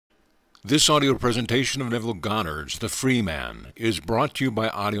This audio presentation of Neville Goddard's The Free Man is brought to you by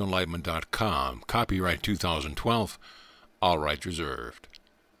audioenlightenment.com. Copyright 2012. All rights reserved.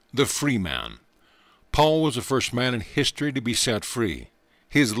 The Free Man. Paul was the first man in history to be set free.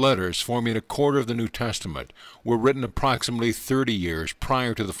 His letters, forming a quarter of the New Testament, were written approximately 30 years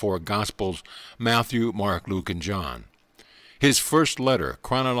prior to the four Gospels, Matthew, Mark, Luke, and John. His first letter,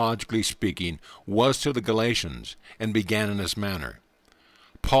 chronologically speaking, was to the Galatians and began in this manner.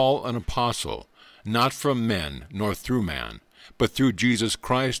 Paul, an apostle, not from men nor through man, but through Jesus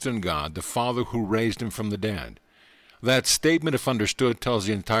Christ and God, the Father who raised him from the dead. That statement, if understood, tells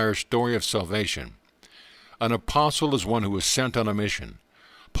the entire story of salvation. An apostle is one who is sent on a mission.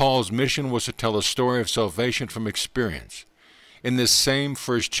 Paul's mission was to tell a story of salvation from experience. In this same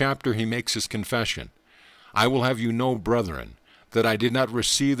first chapter, he makes his confession. I will have you know, brethren, that I did not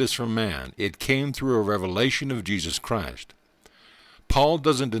receive this from man. It came through a revelation of Jesus Christ. Paul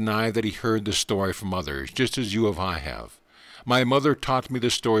doesn't deny that he heard the story from others, just as you and I have. My mother taught me the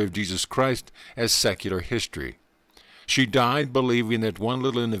story of Jesus Christ as secular history. She died believing that one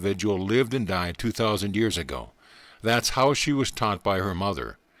little individual lived and died 2,000 years ago. That's how she was taught by her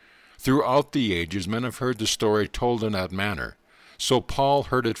mother. Throughout the ages, men have heard the story told in that manner. So Paul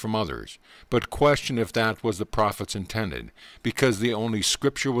heard it from others, but questioned if that was the prophet's intended, because the only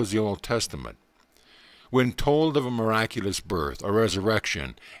scripture was the Old Testament. When told of a miraculous birth, a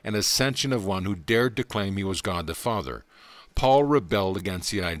resurrection, and ascension of one who dared to claim he was God the Father, Paul rebelled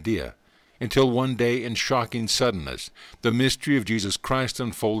against the idea, until one day, in shocking suddenness, the mystery of Jesus Christ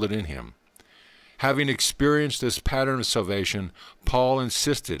unfolded in him. Having experienced this pattern of salvation, Paul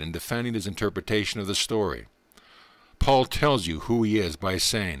insisted in defending his interpretation of the story. Paul tells you who he is by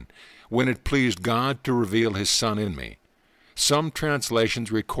saying, "When it pleased God to reveal his Son in me." Some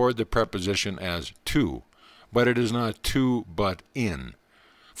translations record the preposition as to, but it is not to, but in.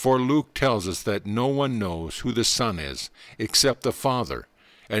 For Luke tells us that no one knows who the Son is except the Father,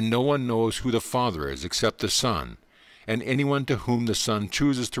 and no one knows who the Father is except the Son, and anyone to whom the Son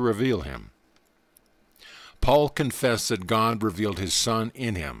chooses to reveal him. Paul confessed that God revealed his Son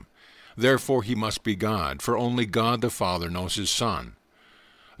in him. Therefore he must be God, for only God the Father knows his Son.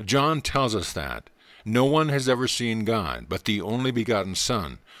 John tells us that no one has ever seen God, but the only begotten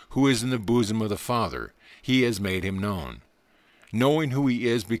Son, who is in the bosom of the Father. He has made him known. Knowing who he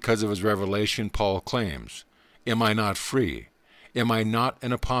is because of his revelation, Paul claims, "Am I not free? Am I not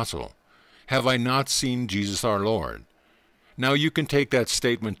an apostle? Have I not seen Jesus our Lord?" Now you can take that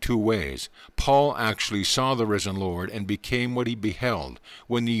statement two ways. Paul actually saw the risen Lord and became what he beheld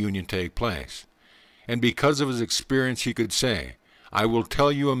when the union took place. And because of his experience he could say, "I will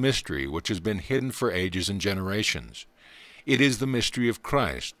tell you a mystery which has been hidden for ages and generations. It is the mystery of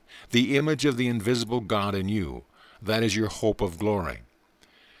Christ, the image of the invisible God in you. That is your hope of glory."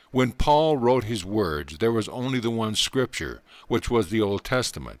 When Paul wrote his words, there was only the one scripture, which was the Old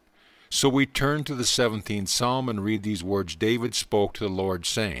Testament. So we turn to the 17th Psalm and read these words David spoke to the Lord,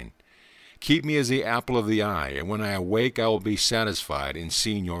 saying, "Keep me as the apple of the eye, and when I awake I will be satisfied in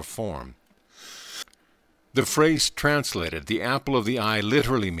seeing your form." The phrase translated, the apple of the eye,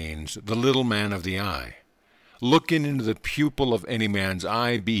 literally means the little man of the eye. Looking into the pupil of any man's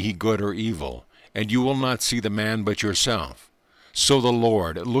eye, be he good or evil, and you will not see the man but yourself. So the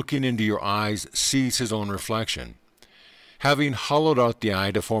Lord, looking into your eyes, sees his own reflection. Having hollowed out the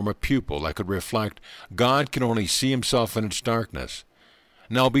eye to form a pupil that could reflect, God can only see himself in its darkness.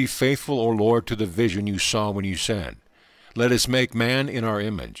 Now be faithful, O Lord, to the vision you saw when you said, "Let us make man in our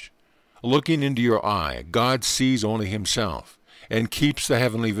image." Looking into your eye, God sees only himself, and keeps the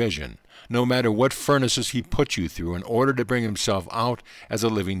heavenly vision, no matter what furnaces he puts you through in order to bring himself out as a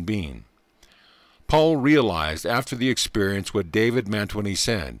living being. Paul realized after the experience what David meant when he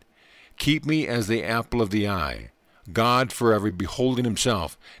said, "Keep me as the apple of the eye." God, forever beholding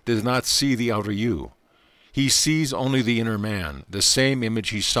himself, does not see the outer you. He sees only the inner man, the same image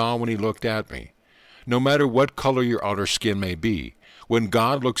he saw when he looked at me. No matter what color your outer skin may be, when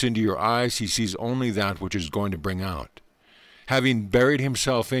God looks into your eyes, he sees only that which is going to bring out. Having buried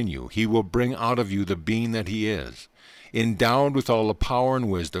himself in you, he will bring out of you the being that he is, endowed with all the power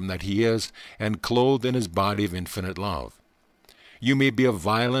and wisdom that he is, and clothed in his body of infinite love. You may be a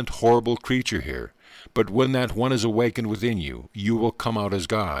violent, horrible creature here, but when that one is awakened within you, you will come out as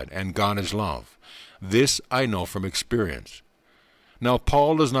God, and God is love. This I know from experience. Now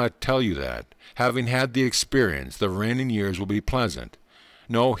Paul does not tell you that, having had the experience, the reigning years will be pleasant.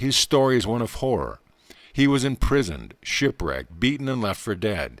 No, his story is one of horror. He was imprisoned, shipwrecked, beaten, and left for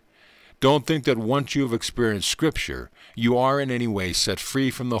dead. Don't think that once you have experienced Scripture, you are in any way set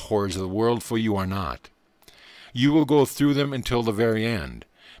free from the horrors of the world, for you are not. You will go through them until the very end,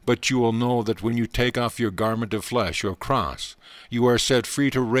 But you will know that when you take off your garment of flesh, your cross, you are set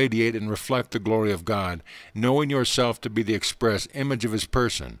free to radiate and reflect the glory of God, knowing yourself to be the express image of His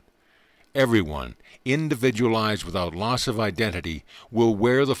person. Everyone, individualized without loss of identity, will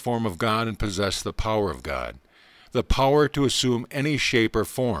wear the form of God and possess the power of God, the power to assume any shape or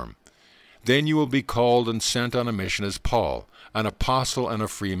form. Then you will be called and sent on a mission as Paul, an apostle and a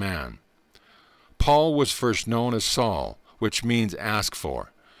free man. Paul was first known as Saul, which means ask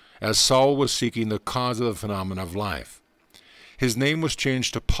for, as Saul was seeking the cause of the phenomena of life. His name was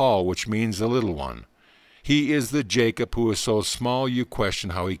changed to Paul, which means the little one. He is the Jacob who is so small you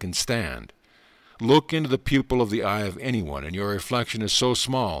question how he can stand. Look into the pupil of the eye of anyone, and your reflection is so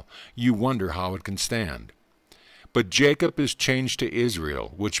small you wonder how it can stand. But Jacob is changed to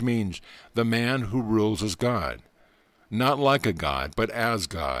Israel, which means the man who rules as God. Not like a god, but as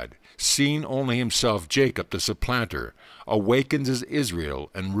God, seeing only himself, Jacob, the supplanter, awakens as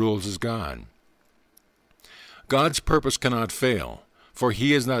Israel and rules as God. God's purpose cannot fail, for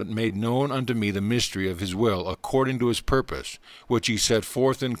He has not made known unto me the mystery of His will according to His purpose, which He set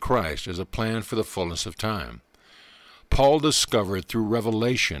forth in Christ as a plan for the fullness of time. Paul discovered through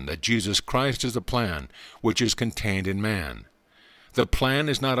revelation that Jesus Christ is the plan which is contained in man. The plan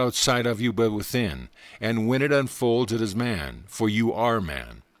is not outside of you but within, and when it unfolds it is man, for you are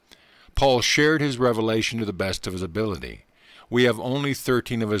man. Paul shared his revelation to the best of his ability. We have only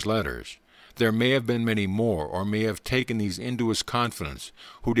 13 of his letters. There may have been many more, or may have taken these into his confidence,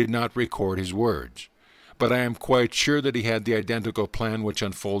 who did not record his words. But I am quite sure that he had the identical plan which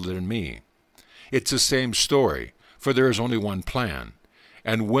unfolded in me. It's the same story, for there is only one plan,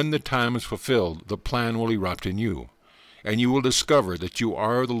 and when the time is fulfilled, the plan will erupt in you, and you will discover that you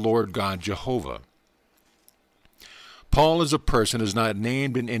are the Lord God Jehovah. Paul as a person is not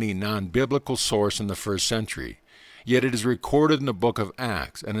named in any non-biblical source in the first century, yet it is recorded in the book of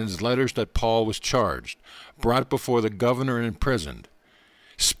Acts and in his letters that Paul was charged, brought before the governor and imprisoned.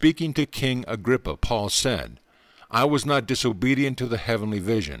 Speaking to King Agrippa, Paul said, "I was not disobedient to the heavenly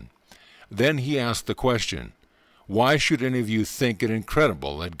vision." Then he asked the question, "Why should any of you think it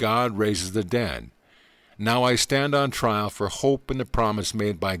incredible that God raises the dead? Now I stand on trial for hope in the promise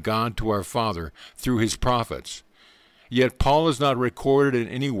made by God to our Father through His prophets." Yet Paul is not recorded in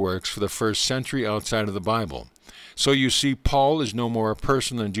any works for the first century outside of the Bible. So you see, Paul is no more a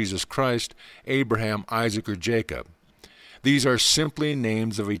person than Jesus Christ, Abraham, Isaac, or Jacob. These are simply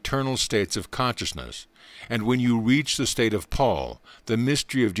names of eternal states of consciousness, and when you reach the state of Paul, the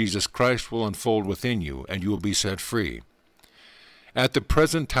mystery of Jesus Christ will unfold within you, and you will be set free. At the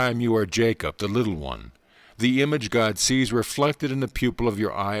present time you are Jacob, the little one, the image God sees reflected in the pupil of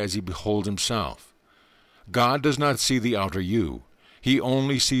your eye as He beholds Himself. God does not see the outer you. He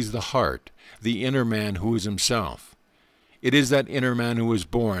only sees the heart, the inner man who is Himself. It is that inner man who is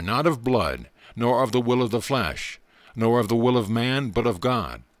born, not of blood, nor of the will of the flesh, nor of the will of man, but of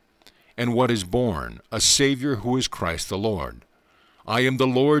God. And what is born? A Savior who is Christ the Lord. I am the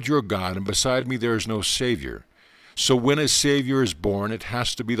Lord your God, and beside me there is no Savior. So when a Savior is born, it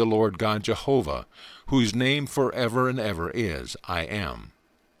has to be the Lord God Jehovah, whose name forever and ever is I Am.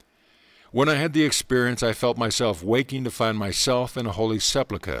 When I had the experience, I felt myself waking to find myself in a holy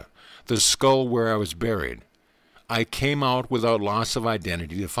sepulchre, the skull where I was buried. I came out without loss of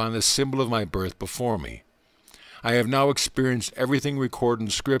identity to find the symbol of my birth before me. I have now experienced everything recorded in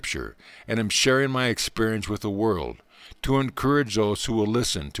Scripture, and am sharing my experience with the world, to encourage those who will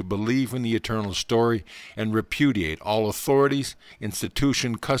listen to believe in the eternal story and repudiate all authorities,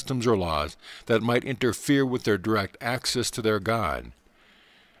 institution, customs, or laws that might interfere with their direct access to their God.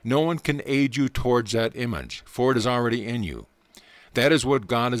 No one can aid you towards that image, for it is already in you. That is what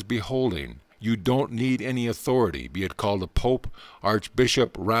God is beholding. You don't need any authority, be it called a pope,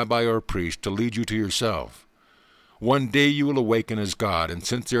 archbishop, rabbi, or priest, to lead you to yourself. One day you will awaken as God, and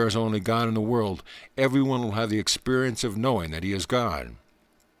since there is only God in the world, everyone will have the experience of knowing that He is God.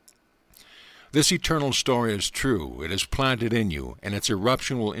 This eternal story is true. It is planted in you, and its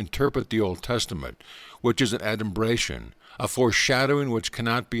eruption will interpret the Old Testament, which is an adumbration, a foreshadowing which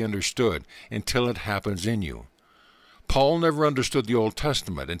cannot be understood until it happens in you. Paul never understood the Old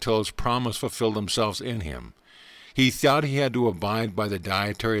Testament until His promise fulfilled themselves in him. He thought he had to abide by the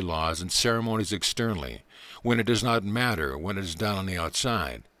dietary laws and ceremonies externally, when it does not matter when it is done on the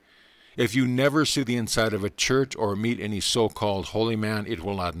outside. If you never see the inside of a church or meet any so-called holy man, it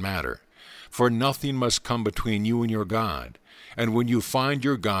will not matter, for nothing must come between you and your God, and when you find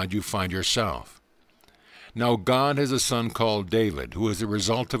your God, you find yourself. Now God has a son called David, who is the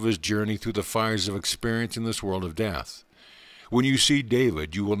result of his journey through the fires of experience in this world of death. When you see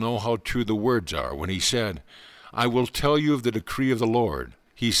David, you will know how true the words are when he said, "I will tell you of the decree of the Lord.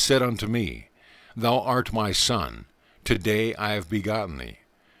 he said unto me, Thou art my son, today I have begotten thee.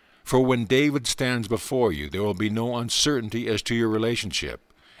 For when David stands before you, there will be no uncertainty as to your relationship,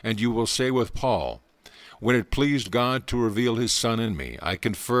 and you will say with Paul, When it pleased God to reveal his Son in me, I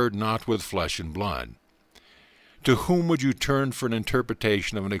conferred not with flesh and blood. To whom would you turn for an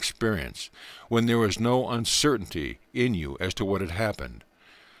interpretation of an experience when there was no uncertainty in you as to what had happened?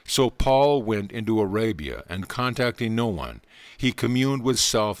 So Paul went into Arabia, and contacting no one, he communed with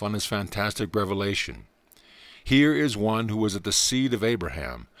self on his fantastic revelation. Here is one who was of the seed of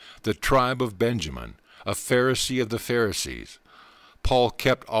Abraham, the tribe of Benjamin, a Pharisee of the Pharisees. Paul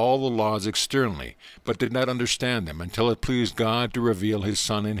kept all the laws externally, but did not understand them until it pleased God to reveal his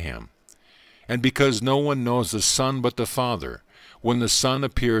Son in him. And because no one knows the Son but the Father, when the Son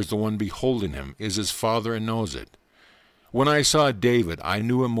appears, the one beholding him is his Father and knows it. When I saw David, I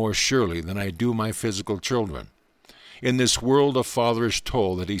knew him more surely than I do my physical children. In this world a father is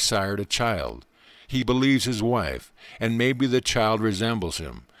told that he sired a child. He believes his wife, and maybe the child resembles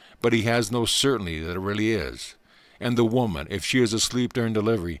him, but he has no certainty that it really is. And the woman, if she is asleep during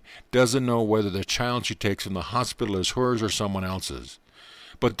delivery, doesn't know whether the child she takes from the hospital is hers or someone else's.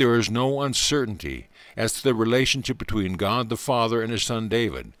 But there is no uncertainty as to the relationship between God the Father and his Son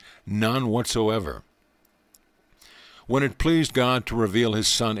David, none whatsoever. When it pleased God to reveal his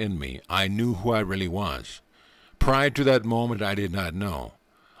Son in me, I knew who I really was. Prior to that moment I did not know.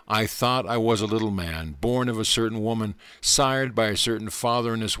 I thought I was a little man, born of a certain woman, sired by a certain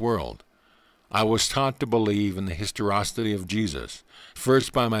father in this world. I was taught to believe in the historicity of Jesus,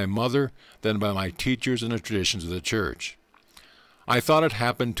 first by my mother, then by my teachers and the traditions of the church. I thought it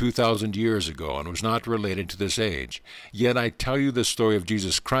happened 2,000 years ago and was not related to this age, yet I tell you the story of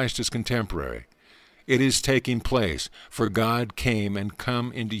Jesus Christ is contemporary. It is taking place, for God came and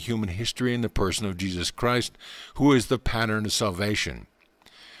come into human history in the person of Jesus Christ, who is the pattern of salvation.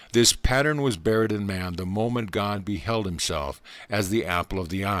 This pattern was buried in man the moment God beheld himself as the apple of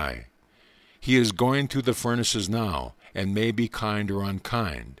the eye. He is going through the furnaces now, and may be kind or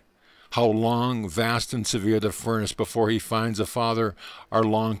unkind. How long, vast and severe the furnace before he finds a Father are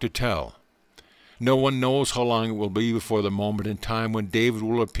long to tell. No one knows how long it will be before the moment in time when David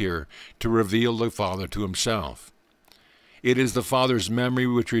will appear to reveal the Father to himself. It is the Father's memory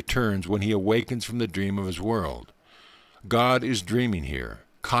which returns when he awakens from the dream of his world. God is dreaming here,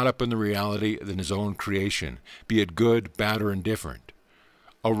 caught up in the reality in his own creation, be it good, bad, or indifferent.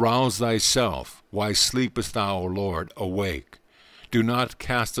 Arouse thyself. Why sleepest thou, O Lord? Awake. Do not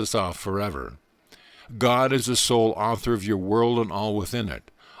cast us off forever. God is the sole author of your world and all within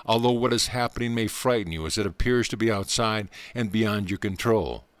it, although what is happening may frighten you as it appears to be outside and beyond your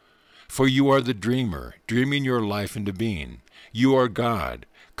control. For you are the dreamer, dreaming your life into being. You are God,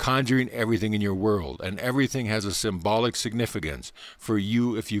 conjuring everything in your world, and everything has a symbolic significance for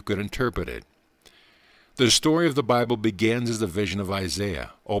you if you could interpret it. The story of the Bible begins as the vision of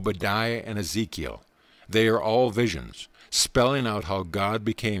Isaiah, Obadiah, and Ezekiel. They are all visions, spelling out how God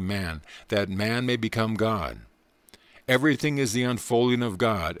became man, that man may become God. Everything is the unfolding of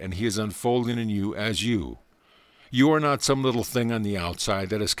God, and he is unfolding in you as you. You are not some little thing on the outside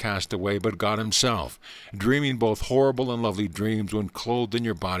that is cast away, but God himself, dreaming both horrible and lovely dreams when clothed in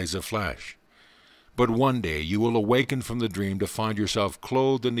your bodies of flesh. But one day you will awaken from the dream to find yourself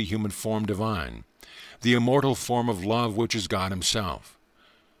clothed in the human form divine, the immortal form of love which is God himself.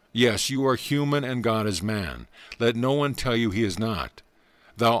 Yes, you are human and God is man. Let no one tell you he is not.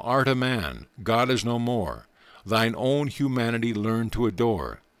 Thou art a man, God is no more. Thine own humanity learn to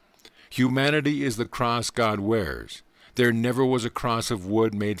adore. Humanity is the cross God wears. There never was a cross of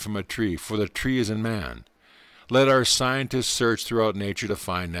wood made from a tree, for the tree is in man. Let our scientists search throughout nature to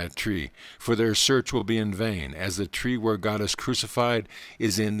find that tree, for their search will be in vain, as the tree where God is crucified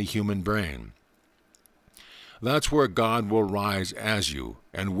is in the human brain. That's where God will rise as you,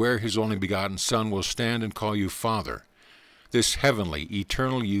 and where his only begotten Son will stand and call you Father. This heavenly,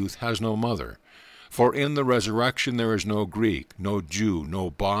 eternal youth has no mother. For in the resurrection there is no Greek, no Jew, no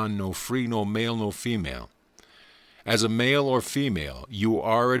bond, no free, no male, no female. As a male or female, you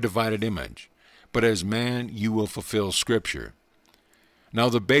are a divided image, but as man you will fulfill Scripture. Now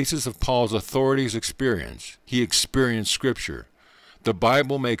the basis of Paul's authority is experience. He experienced Scripture. The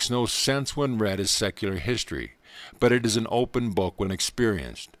Bible makes no sense when read as secular history, but it is an open book when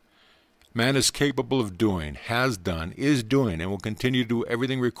experienced. Man is capable of doing, has done, is doing, and will continue to do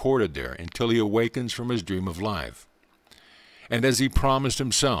everything recorded there until he awakens from his dream of life. And as he promised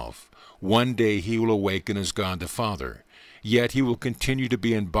himself, one day he will awaken as God the Father, yet he will continue to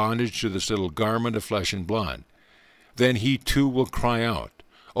be in bondage to this little garment of flesh and blood. Then he too will cry out,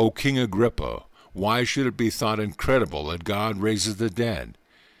 O King Agrippa, why should it be thought incredible that God raises the dead?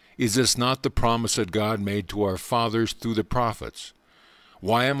 Is this not the promise that God made to our fathers through the prophets?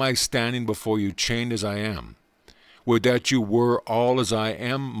 Why am I standing before you chained as I am? Would that you were all as I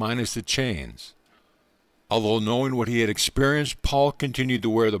am, minus the chains. Although knowing what he had experienced, Paul continued to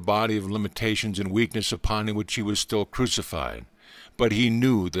wear the body of limitations and weakness upon which he was still crucified. But he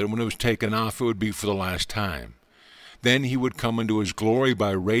knew that when it was taken off, it would be for the last time. Then he would come into his glory by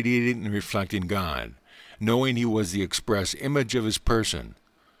radiating and reflecting God, knowing he was the express image of his person.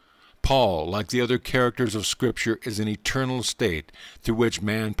 Paul, like the other characters of Scripture, is an eternal state through which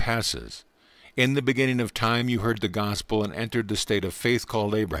man passes. In the beginning of time you heard the gospel and entered the state of faith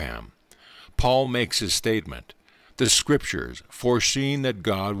called Abraham. Paul makes his statement. The Scriptures, foreseeing that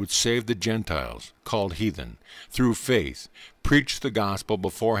God would save the Gentiles, called heathen, through faith, preached the gospel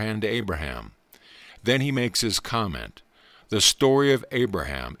beforehand to Abraham. Then he makes his comment. The story of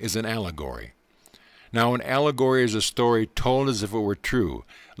Abraham is an allegory. Now an allegory is a story told as if it were true,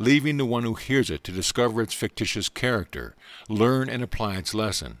 leaving the one who hears it to discover its fictitious character, learn and apply its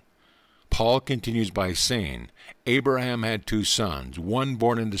lesson. Paul continues by saying, Abraham had 2 sons, one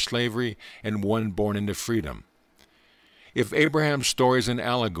born into slavery and one born into freedom. If Abraham's story is an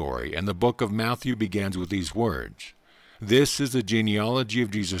allegory, and the book of Matthew begins with these words, this is the genealogy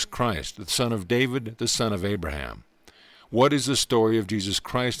of Jesus Christ, the son of David, the son of Abraham. What is the story of Jesus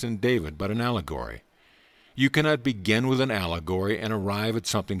Christ and David but an allegory? You cannot begin with an allegory and arrive at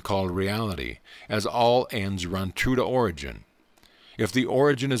something called reality, as all ends run true to origin. If the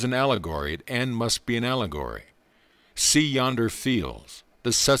origin is an allegory, its end must be an allegory. See yonder fields.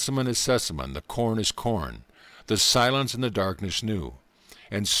 The sesamum is sesamum, the corn is corn. The silence and the darkness new.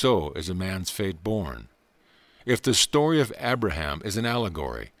 And so is a man's fate born. If the story of Abraham is an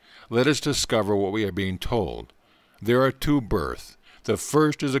allegory, let us discover what we are being told. There are 2 births. The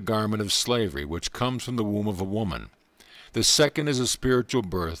first is a garment of slavery, which comes from the womb of a woman. The second is a spiritual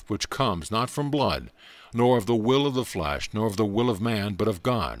birth, which comes not from blood, nor of the will of the flesh, nor of the will of man, but of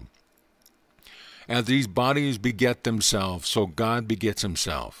God. As these bodies beget themselves, so God begets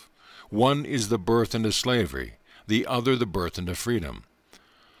himself. One is the birth into slavery, the other the birth into freedom.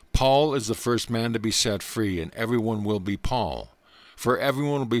 Paul is the first man to be set free, and everyone will be Paul, for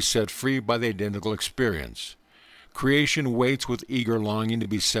everyone will be set free by the identical experience. Creation waits with eager longing to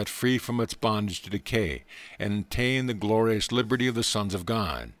be set free from its bondage to decay and attain the glorious liberty of the sons of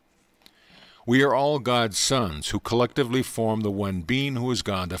God. We are all God's sons, who collectively form the one being who is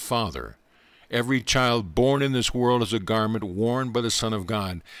God the Father. Every child born in this world is a garment worn by the Son of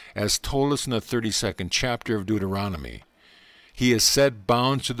God, as told us in the 32nd chapter of Deuteronomy. He has set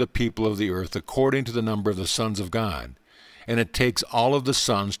bounds to the people of the earth according to the number of the sons of God, and it takes all of the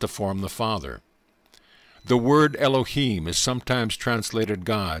sons to form the Father. The word Elohim is sometimes translated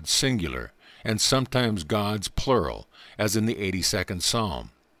God, singular, and sometimes gods, plural, as in the 82nd Psalm.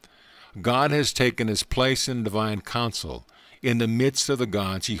 God has taken his place in divine council. In the midst of the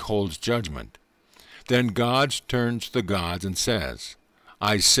gods he holds judgment. Then God turns to the gods and says,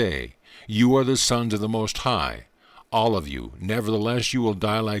 I say, you are the sons of the Most High, all of you. Nevertheless you will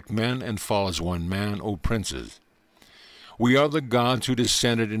die like men and fall as one man, O princes. We are the gods who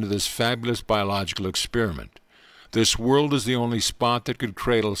descended into this fabulous biological experiment. This world is the only spot that could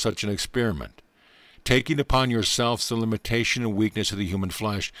cradle such an experiment. Taking upon yourselves the limitation and weakness of the human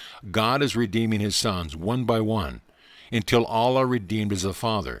flesh, God is redeeming his sons one by one, until all are redeemed as the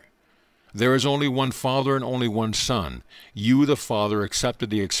Father. There is only one Father and only one Son. You, the Father, accepted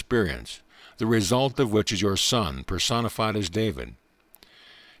the experience, the result of which is your Son, personified as David.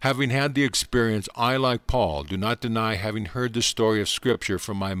 Having had the experience, I, like Paul, do not deny having heard the story of Scripture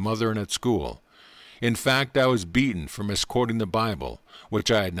from my mother and at school. In fact, I was beaten for misquoting the Bible, which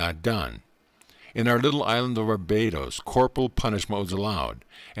I had not done. In our little island of Barbados, corporal punishment was allowed,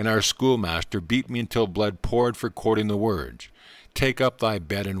 and our schoolmaster beat me until blood poured for quoting the words, "Take up thy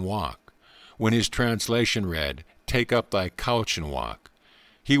bed and walk," when his translation read, "Take up thy couch and walk."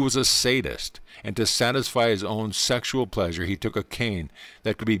 He was a sadist, and to satisfy his own sexual pleasure he took a cane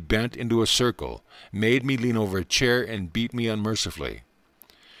that could be bent into a circle, made me lean over a chair, and beat me unmercifully.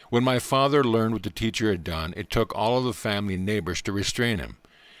 When my father learned what the teacher had done, it took all of the family and neighbors to restrain him,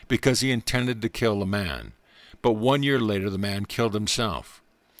 because he intended to kill the man. But 1 year later the man killed himself.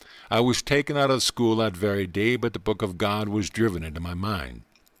 I was taken out of school that very day, but the book of God was driven into my mind.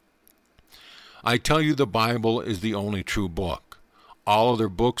 I tell you, the Bible is the only true book. All other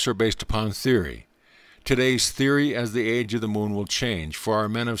books are based upon theory. Today's theory, as the age of the moon, will change, for our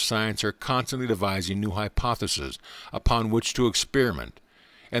men of science are constantly devising new hypotheses upon which to experiment,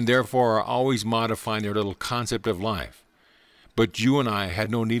 and therefore are always modifying their little concept of life. But you and I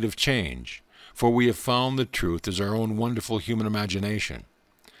had no need of change, for we have found the truth as our own wonderful human imagination.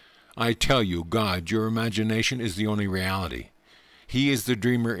 I tell you, God, your imagination is the only reality. He is the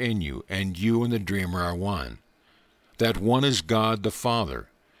dreamer in you, and you and the dreamer are one. That one is God the Father.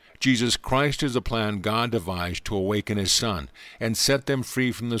 Jesus Christ is the plan God devised to awaken His Son and set them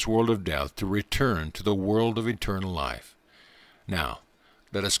free from this world of death to return to the world of eternal life. Now,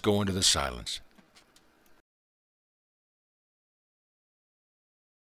 let us go into the silence